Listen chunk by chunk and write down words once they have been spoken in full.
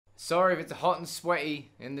Sorry if it's hot and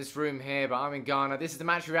sweaty in this room here, but I'm in Ghana. This is the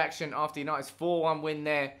match reaction after United's 4-1 win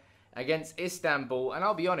there against Istanbul. And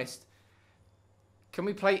I'll be honest, can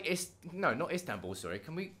we play no, not Istanbul, sorry.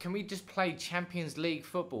 Can we just play Champions League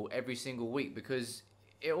football every single week? Because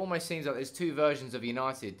it almost seems like there's two versions of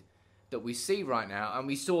United that we see right now, and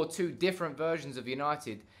we saw two different versions of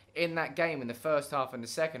United in that game in the first half and the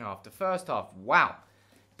second half. The first half, wow.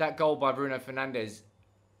 That goal by Bruno Fernandes,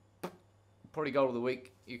 probably goal of the week.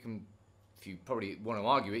 You can, if you probably want to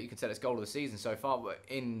argue it, you can say it's goal of the season so far, but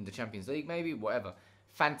in the Champions League maybe, whatever.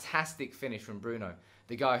 Fantastic finish from Bruno,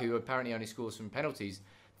 the guy who apparently only scores from penalties,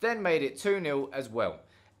 then made it 2-0 as well.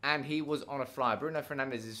 And he was on a fly. Bruno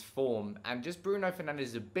Fernandes' form and just Bruno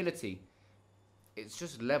Fernandes' ability, it's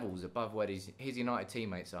just levels above where his United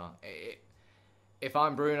teammates are. If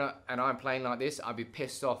I'm Bruno and I'm playing like this, I'd be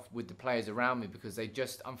pissed off with the players around me because they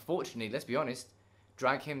just, unfortunately, let's be honest,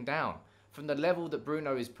 drag him down. From the level that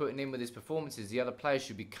Bruno is putting in with his performances, the other players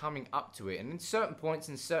should be coming up to it. And in certain points,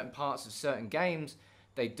 in certain parts of certain games,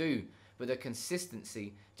 they do. But the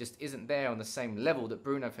consistency just isn't there on the same level that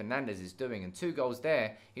Bruno Fernandes is doing. And 2 goals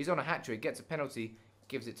there, he's on a hat-trick, gets a penalty,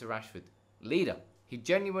 gives it to Rashford. Leader. He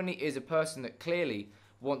genuinely is a person that clearly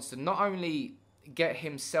wants to not only get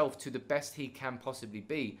himself to the best he can possibly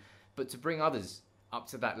be, but to bring others up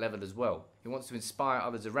to that level as well. He wants to inspire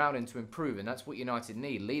others around him to improve, and that's what United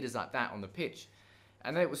need, leaders like that on the pitch.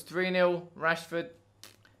 And then it was 3-0, Rashford,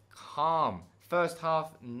 calm. First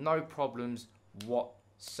half, no problems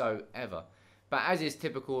whatsoever. But as is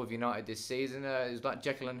typical of United this season, it was like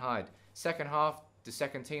Jekyll and Hyde. Second half, the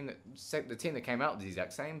team that came out was the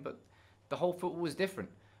exact same, but the whole football was different.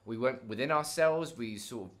 We went within ourselves, we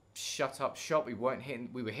sort of shut up shop, we were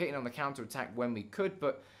hitting on the counter-attack when we could,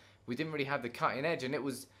 but we didn't really have the cutting edge, and it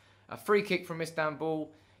was a free kick from Istanbul.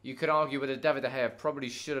 You could argue whether David De Gea probably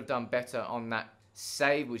should have done better on that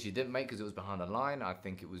save, which he didn't make because it was behind the line. I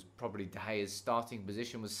think it was probably De Gea's starting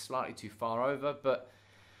position was slightly too far over, but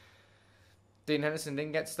Dean Henderson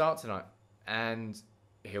didn't get to start tonight, and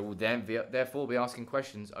he will then therefore be asking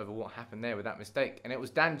questions over what happened there with that mistake. And it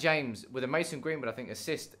was Dan James with a Mason Greenwood, I think,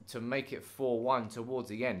 assist to make it 4-1 towards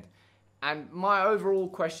the end. And my overall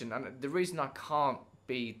question, and the reason I can't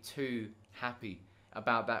be too happy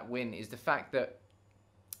about that win, is the fact that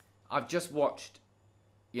I've just watched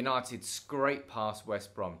United scrape past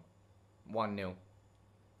West Brom 1-0,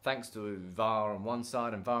 thanks to VAR on one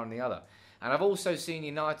side and VAR on the other. And I've also seen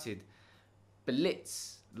United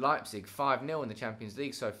blitz Leipzig 5-0 in the Champions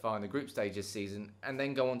League so far in the group stage this season, and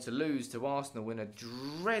then go on to lose to Arsenal in a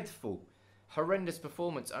dreadful, horrendous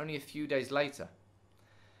performance only a few days later.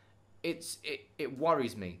 It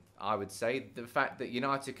worries me, I would say, the fact that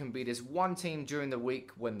United can be this one team during the week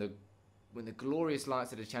when the glorious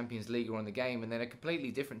lights of the Champions League are on the game, and then a completely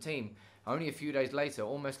different team only a few days later,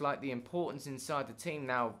 almost like the importance inside the team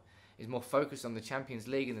now is more focused on the Champions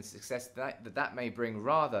League and the success that may bring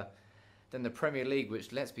rather than the Premier League,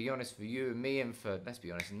 which, let's be honest, for you and me and for, let's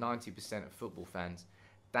be honest, 90% of football fans,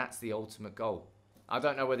 that's the ultimate goal. I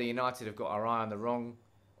don't know whether United have got our eye on the wrong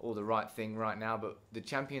or the right thing right now, but the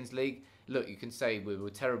Champions League, look, you can say we were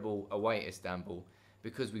terrible away at Istanbul,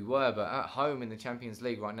 because we were, but at home in the Champions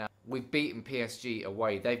League right now, we've beaten PSG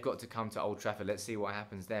away. They've got to come to Old Trafford. Let's see what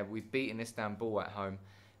happens there. We've beaten Istanbul at home.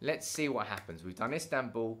 Let's see what happens. We've done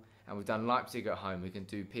Istanbul and we've done Leipzig at home. We can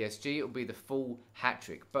do PSG. It'll be the full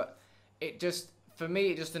hat-trick. But it just, for me,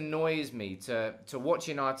 it just annoys me to watch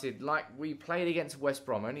United like we played against West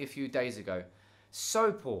Brom only a few days ago.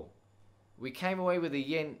 So poor. We came away with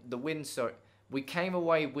the win. Sorry, we came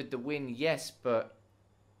away with the win, yes, but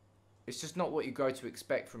it's just not what you go to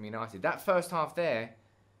expect from United. That first half there,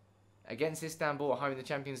 against Istanbul at home in the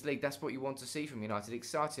Champions League, that's what you want to see from United.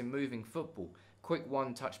 Exciting, moving football, quick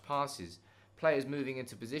one-touch passes, players moving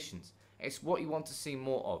into positions. It's what you want to see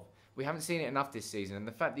more of. We haven't seen it enough this season, and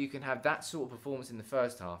the fact that you can have that sort of performance in the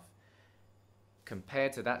first half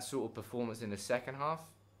compared to that sort of performance in the second half,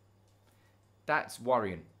 that's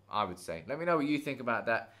worrying, I would say. Let me know what you think about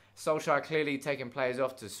that. Solskjaer clearly taking players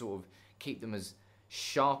off to sort of keep them as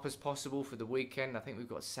sharp as possible for the weekend. I think we've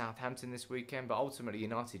got Southampton this weekend, but ultimately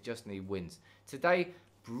United just need wins. Today,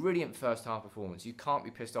 brilliant first half performance. You can't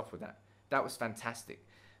be pissed off with that. That was fantastic.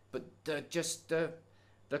 But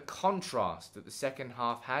the contrast that the second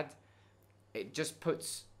half had, it just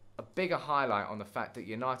puts a bigger highlight on the fact that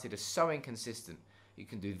United are so inconsistent. You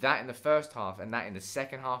can do that in the first half and that in the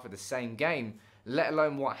second half of the same game, let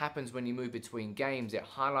alone what happens when you move between games. It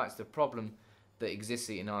highlights the problem that exists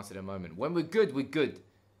at United at the moment. When we're good, we're good.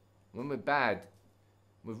 When we're bad,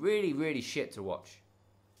 we're really, really shit to watch.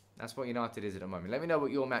 That's what United is at the moment. Let me know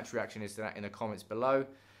what your match reaction is to that in the comments below.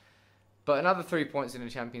 But another 3 points in the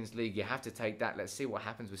Champions League, you have to take that. Let's see what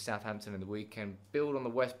happens with Southampton in the weekend. Build on the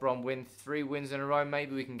West Brom win, 3 wins in a row.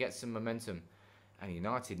 Maybe we can get some momentum. And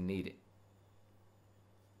United need it.